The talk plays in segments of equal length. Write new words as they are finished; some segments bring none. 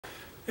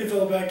Hey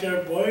fellow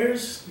backyard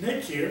boyers,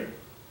 Nick here.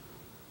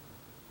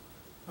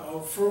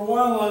 For a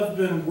while I've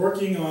been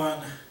working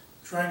on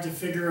trying to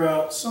figure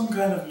out some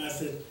kind of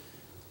method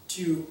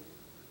to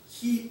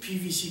heat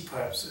PVC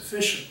pipes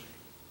efficiently.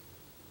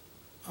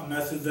 A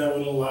method that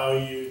would allow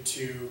you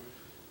to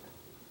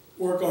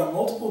work on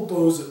multiple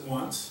bows at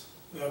once.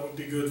 That would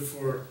be good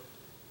for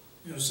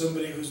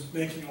somebody who's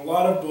making a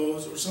lot of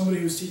bows, or somebody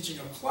who's teaching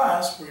a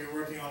class where you're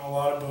working on a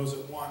lot of bows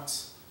at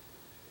once.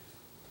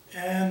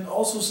 And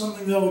also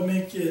something that would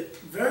make it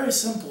very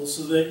simple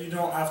so that you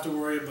don't have to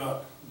worry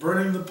about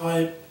burning the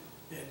pipe.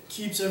 It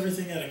keeps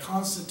everything at a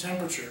constant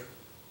temperature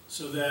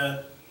so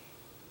that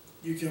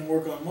you can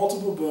work on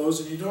multiple bows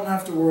and you don't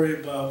have to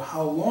worry about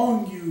how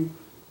long you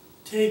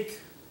take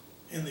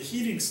in the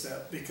heating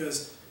step,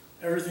 because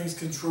everything's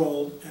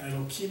controlled and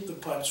it'll keep the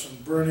pipes from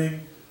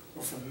burning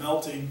or from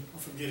melting or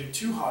from getting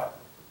too hot.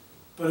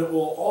 But it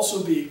will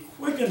also be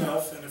quick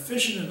enough and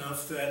efficient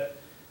enough that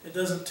it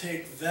doesn't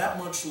take that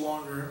much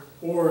longer,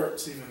 or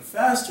it's even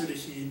faster to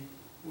heat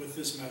with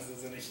this method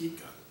than a heat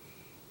gun.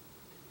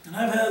 And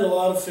I've had a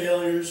lot of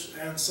failures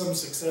and some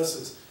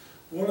successes.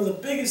 One of the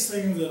biggest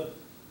things that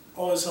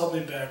always held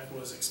me back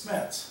was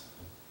expense.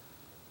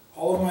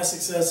 All of my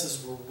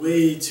successes were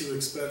way too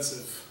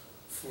expensive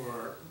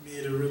for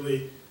me to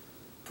really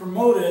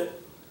promote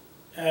it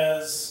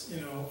as,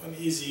 an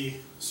easy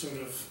sort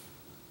of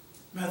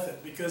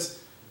method.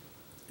 Because,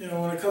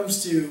 when it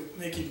comes to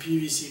making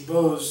PVC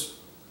bows,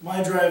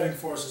 my driving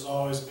force has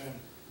always been,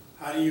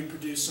 how do you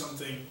produce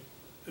something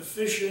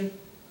efficient?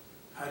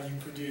 How do you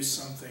produce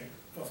something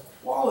of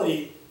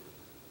quality,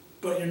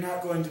 but you're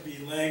not going to be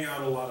laying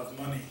out a lot of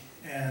money?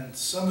 And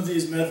some of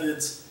these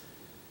methods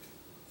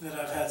that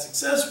I've had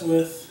success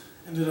with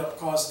ended up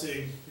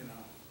costing,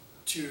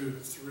 $200,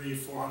 $300,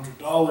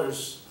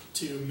 $400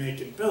 to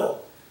make and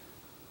build.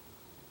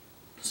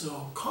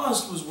 So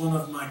cost was one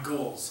of my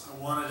goals.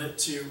 I wanted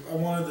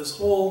this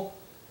whole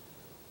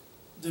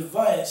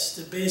device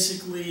to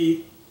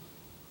basically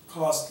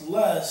cost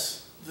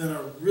less than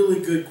a really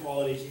good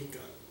quality heat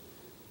gun.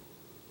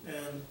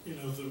 And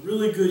the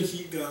really good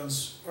heat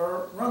guns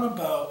run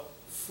about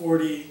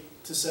 $40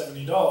 to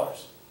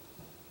 $70.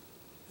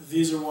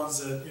 These are ones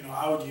that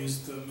I would use.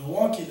 The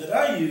Milwaukee that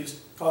I used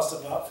cost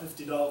about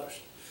 $50.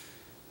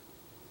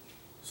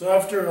 So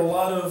after a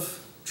lot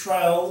of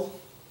trials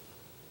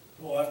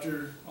and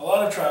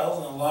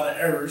a lot of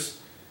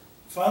errors,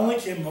 finally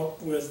came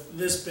up with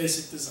this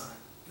basic design.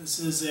 This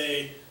is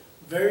a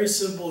very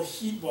simple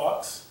heat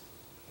box.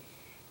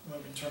 Let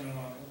me turn it on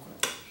real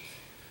quick.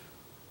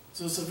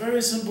 So it's a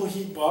very simple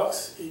heat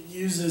box. It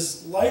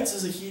uses lights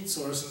as a heat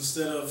source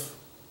instead of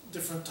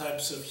different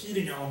types of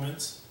heating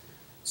elements.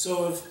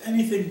 So if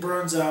anything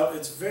burns out,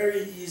 it's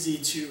very easy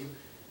to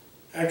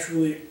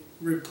actually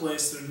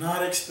replace. They're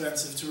not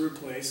expensive to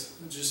replace.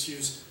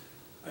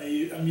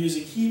 I'm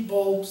using heat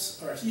bulbs,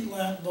 or heat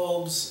lamp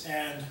bulbs,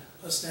 and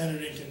a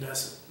standard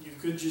incandescent. You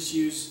could just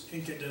use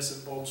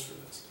incandescent bulbs for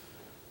this.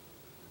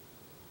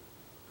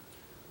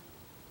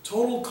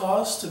 Total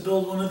cost to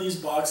build one of these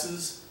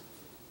boxes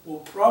will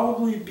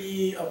probably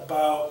be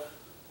about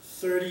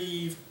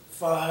 $30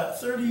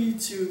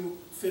 to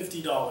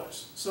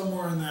 $50,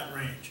 somewhere in that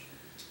range.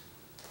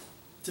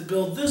 To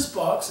build this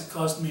box, it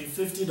cost me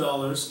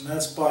 $50, and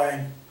that's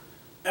buying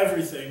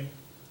everything.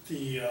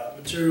 The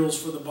materials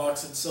for the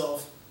box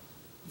itself,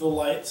 the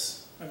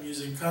lights. I'm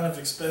using kind of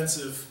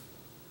expensive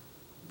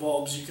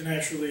bulbs.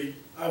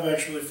 I've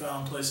actually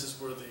found places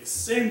where the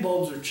same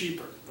bulbs are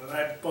cheaper, but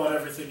I bought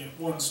everything at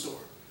one store.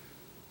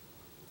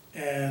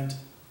 And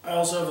I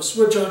also have a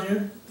switch on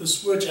here. The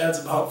switch adds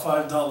about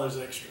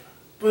 $5 extra.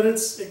 But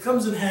it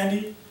comes in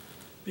handy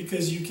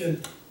because you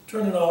can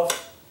turn it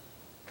off,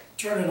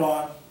 turn it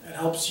on. It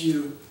helps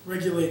you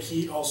regulate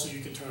heat. Also,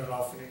 you can turn it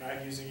off when you're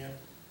not using it.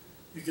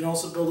 You can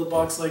also build a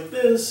box like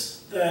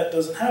this that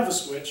doesn't have a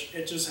switch.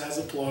 It just has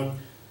a plug.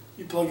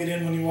 You plug it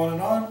in when you want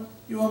it on.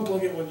 You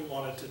unplug it when you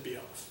want it to be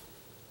off.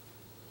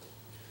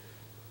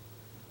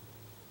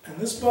 And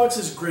this box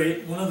is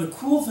great. One of the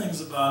cool things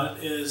about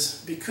it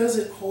is because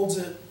it holds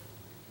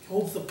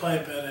the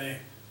pipe at a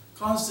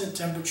constant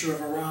temperature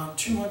of around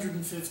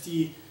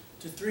 250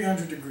 to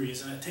 300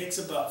 degrees, and it takes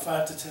about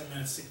 5 to 10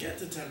 minutes to get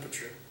the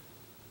temperature.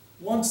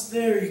 Once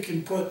there, you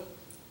can put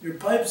your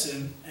pipes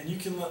in and you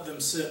can let them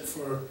sit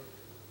for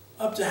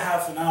up to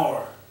half an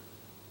hour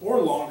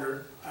or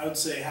longer. I would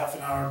say half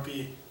an hour would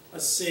be a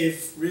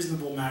safe,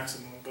 reasonable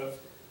maximum, but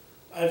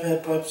I've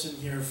had pipes in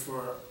here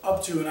for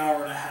up to an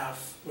hour and a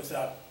half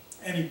without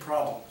any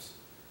problems.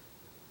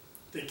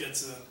 It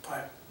gets the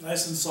pipe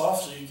nice and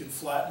soft so you can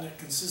flatten it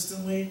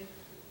consistently,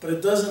 but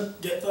it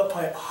doesn't get the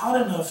pipe hot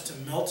enough to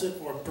melt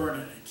it or burn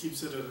it. It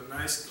keeps it at a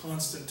nice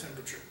constant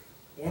temperature.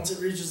 Once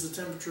it reaches the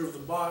temperature of the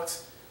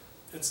box,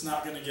 it's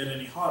not going to get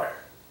any hotter.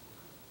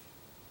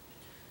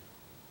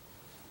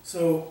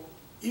 So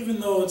even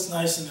though it's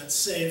nice and it's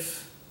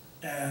safe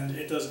and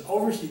it doesn't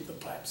overheat the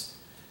pipes,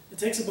 it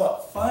takes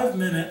about 5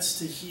 minutes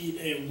to heat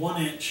a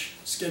 1-inch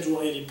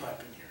Schedule 80 pipe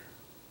in here.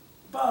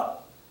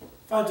 About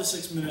 5 to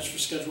 6 minutes for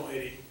Schedule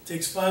 80. It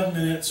takes 5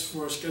 minutes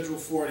for Schedule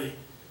 40,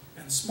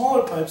 And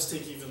smaller pipes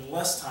take even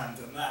less time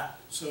than that.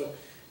 So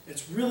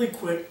it's really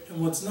quick,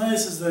 and what's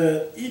nice is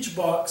that each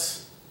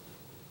box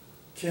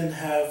can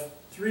have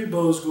 3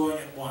 bows going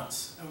at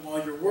once. And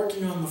while you're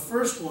working on the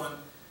first one,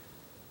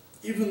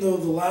 even though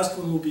the last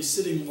one will be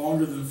sitting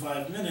longer than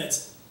 5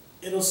 minutes,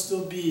 it'll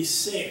still be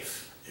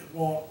safe. It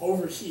won't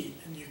overheat,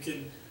 and you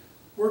can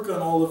work on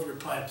all of your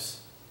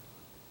pipes,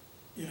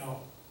 you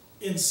know,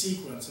 in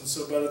sequence. And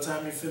so by the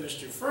time you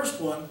finished your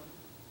first one,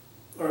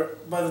 or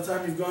by the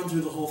time you've gone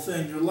through the whole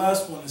thing, your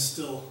last one is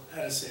still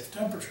at a safe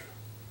temperature.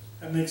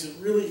 That makes it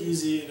really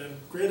easy and a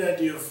great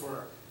idea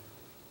for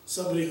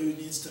somebody who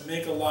needs to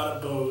make a lot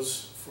of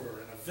bows for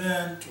an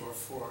event or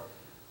for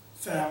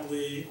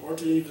family or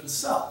to even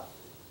sell.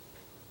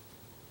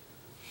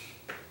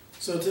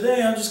 So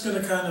today I'm just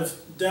going to kind of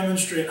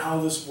demonstrate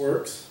how this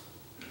works.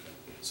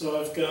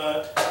 So I've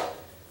got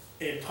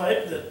a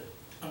pipe that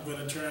I'm going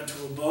to turn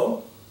into a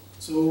bow.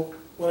 So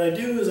what I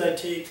do is I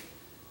take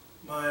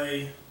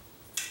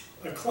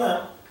a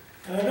clamp,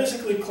 and I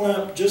basically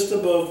clamp just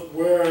above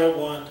where I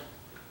want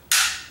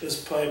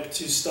this pipe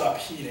to stop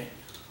heating.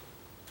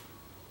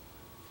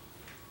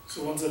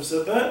 So once I've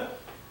set that,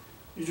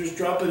 you just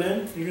drop it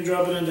in. You can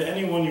drop it into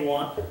any one you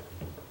want,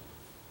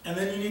 and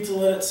then you need to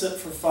let it sit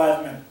for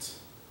 5 minutes.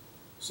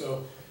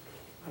 So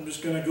I'm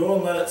just going to go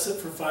and let it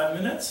sit for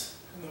 5 minutes,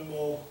 and then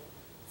we'll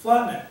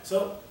flatten it.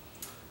 So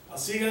I'll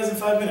see you guys in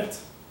 5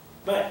 minutes.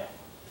 Bye.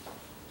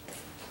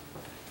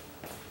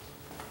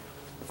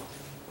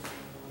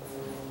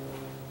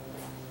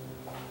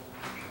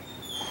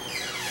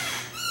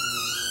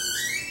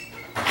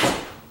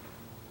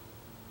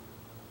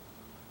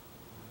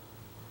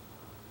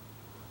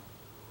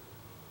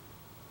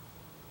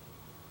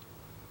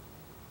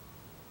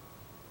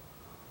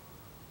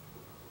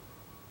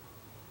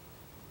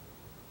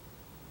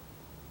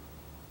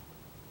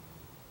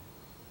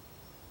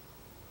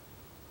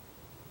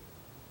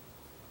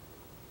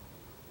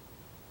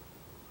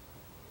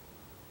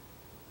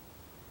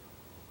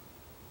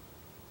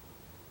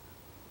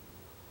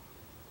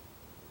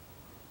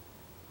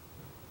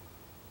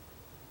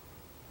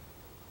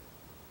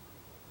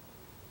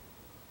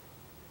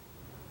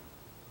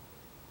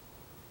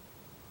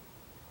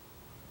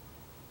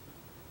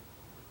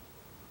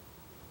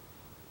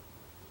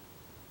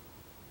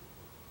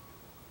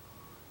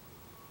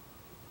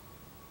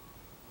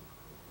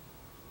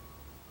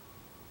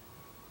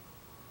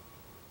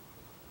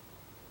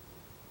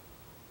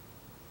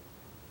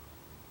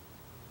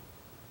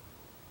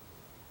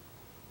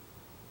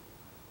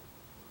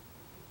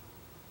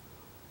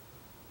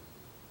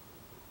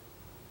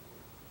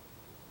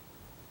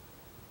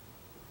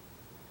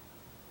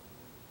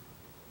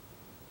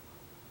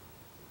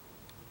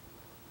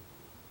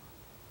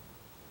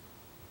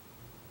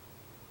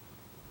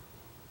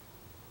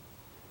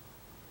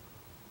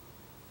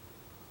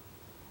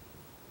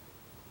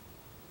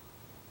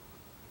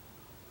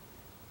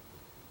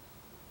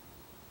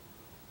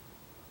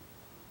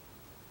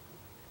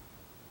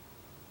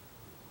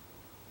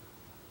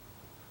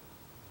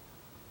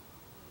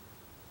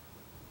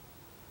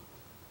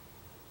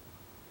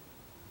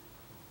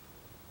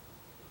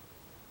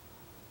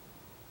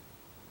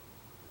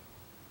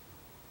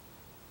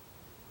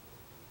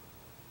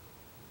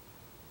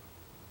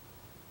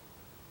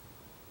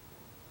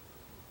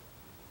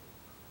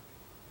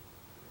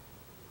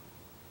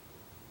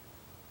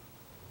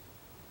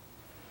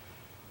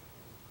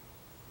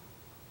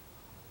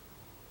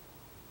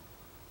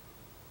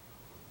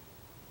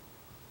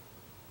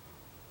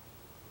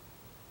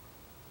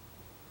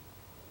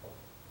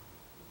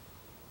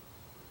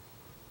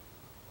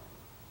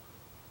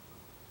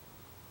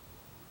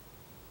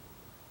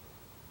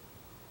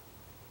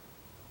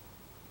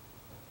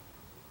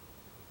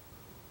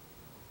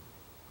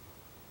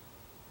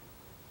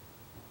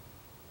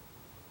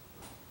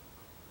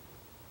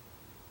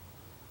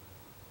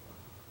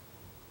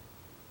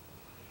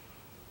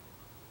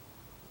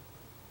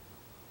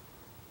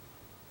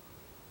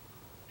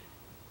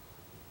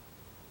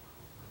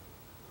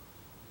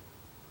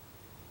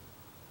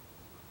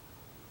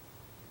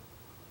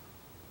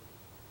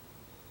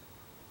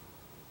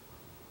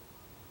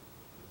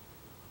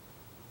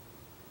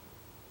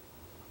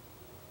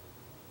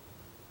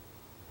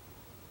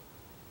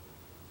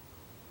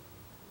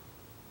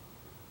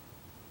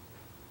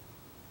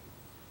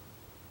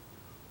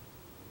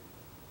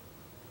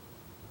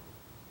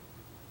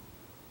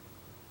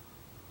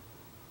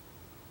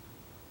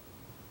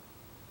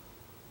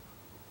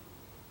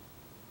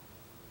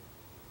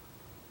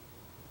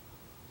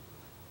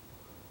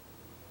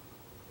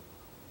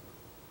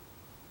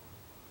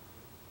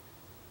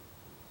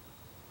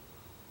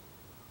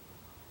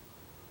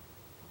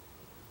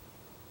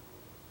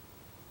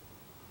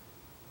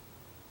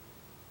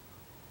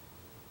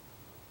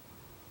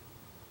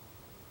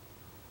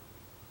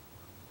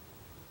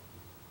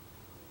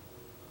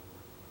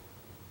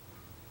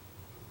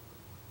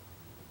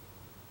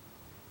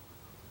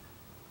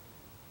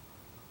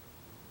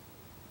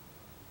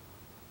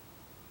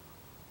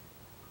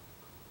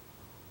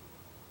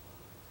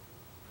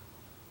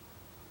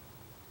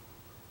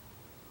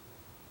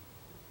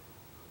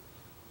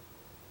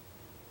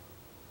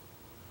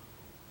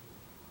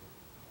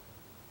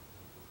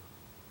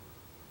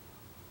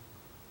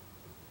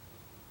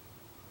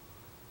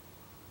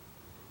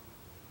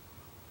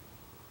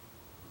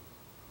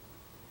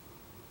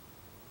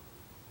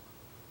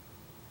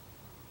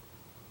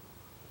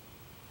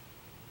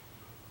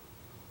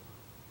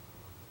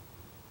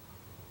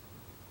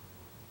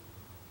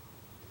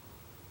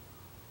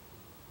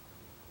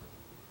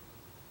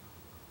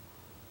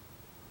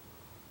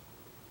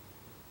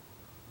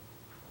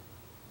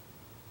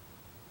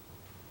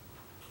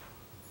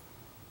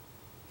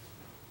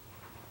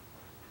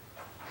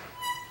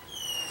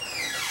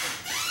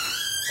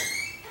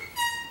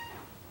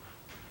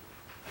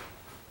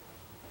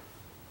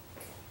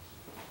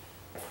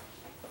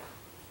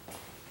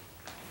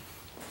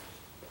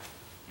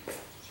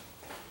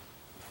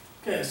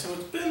 Okay, so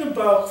it's been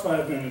about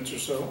 5 minutes or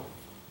so.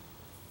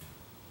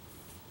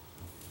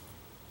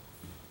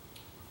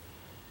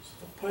 So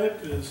the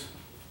pipe is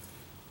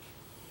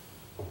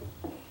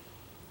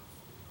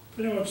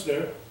pretty much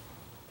there.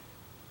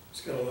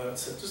 Just gotta let it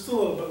sit just a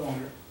little bit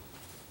longer.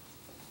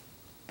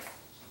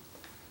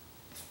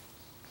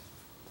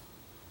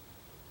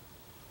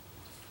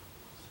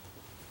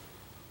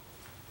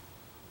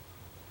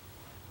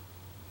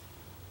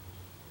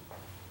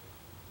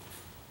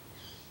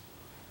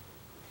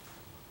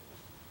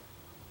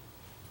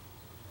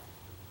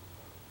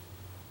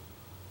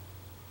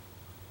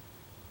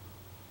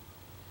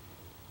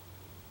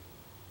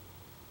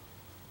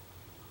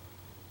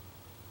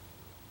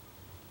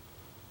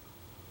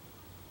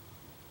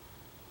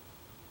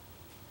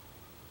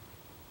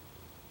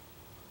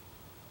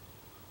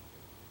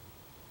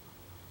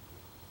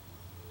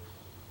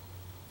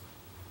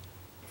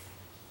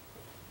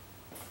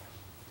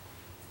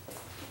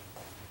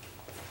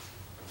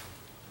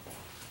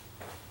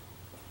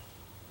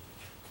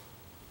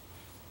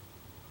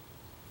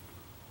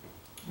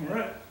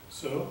 Alright,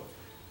 so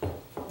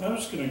now I'm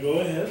just going to go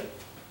ahead,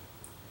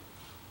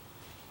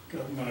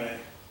 got my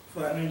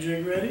flattening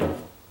jig ready,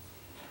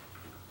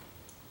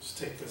 just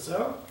take this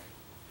out,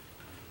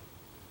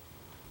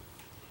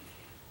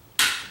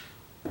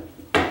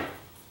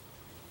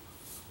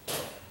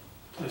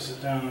 place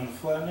it down on the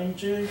flattening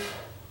jig,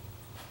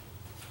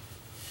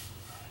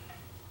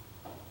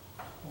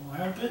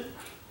 lamp it,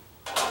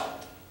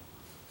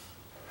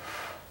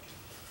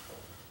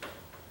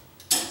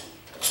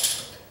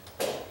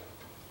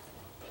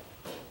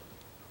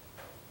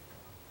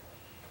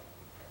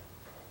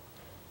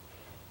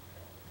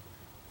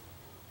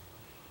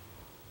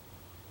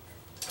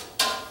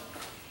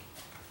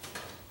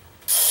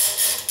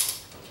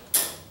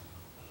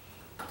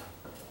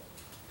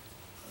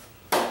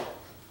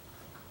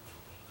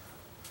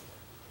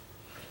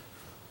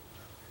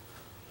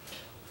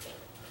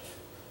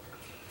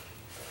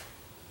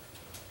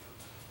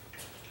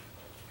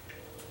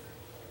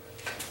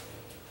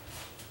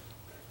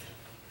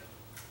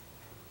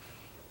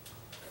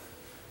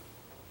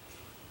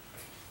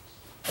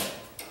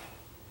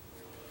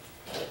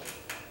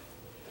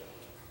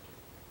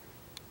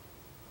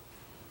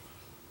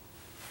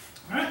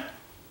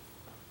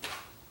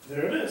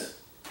 there it is.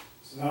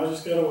 So now I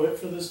just gotta wait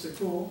for this to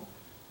cool.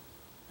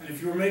 And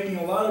if you were making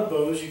a lot of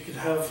bows, you could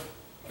have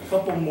a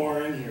couple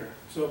more in here.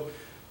 So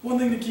one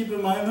thing to keep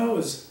in mind though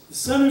is the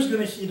center is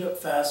gonna heat up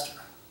faster.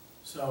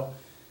 So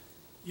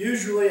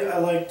usually I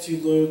like to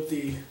load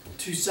the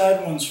two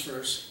side ones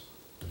first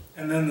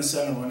and then the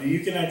center one. And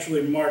you can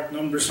actually mark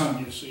numbers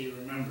on you so you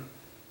remember.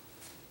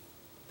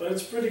 But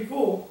it's pretty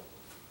cool.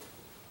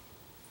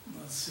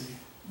 Let's see.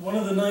 One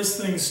of the nice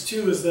things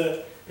too is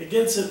that it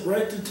gets it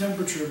right to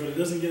temperature, but it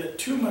doesn't get it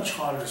too much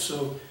hotter,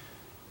 so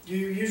you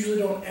usually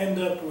don't end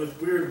up with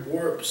weird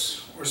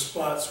warps or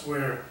spots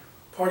where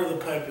part of the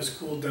pipe is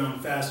cooled down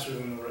faster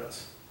than the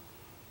rest.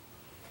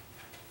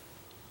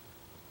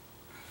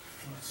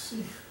 Let's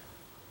see.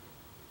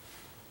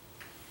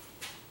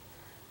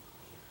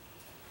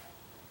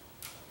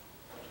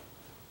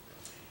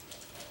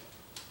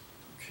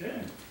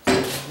 Okay,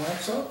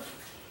 lamps up.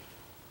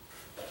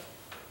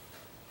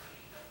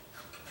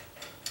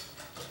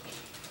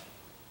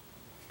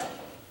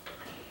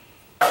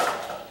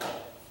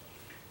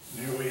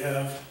 Here we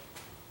have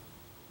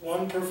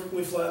one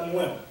perfectly flattened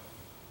limb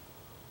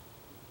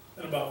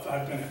in about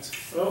 5 minutes.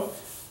 So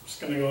I'm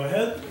just going to go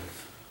ahead,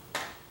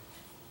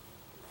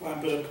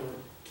 clamp it up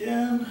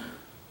again.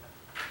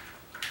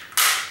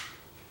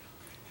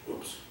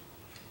 Oops.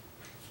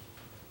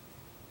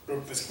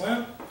 Broke this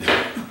clamp.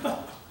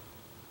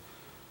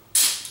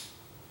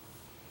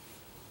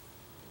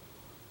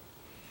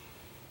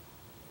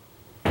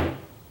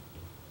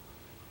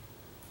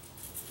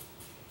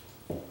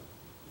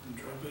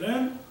 Drop it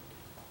in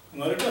and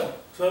let it go.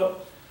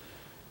 So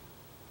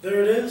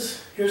there it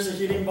is. Here's the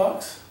heating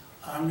box.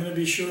 I'm going to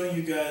be showing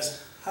you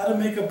guys how to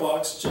make a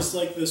box just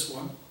like this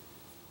one.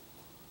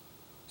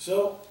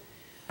 So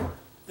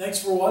thanks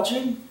for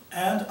watching,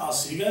 and I'll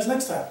see you guys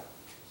next time.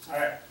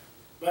 Alright,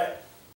 bye.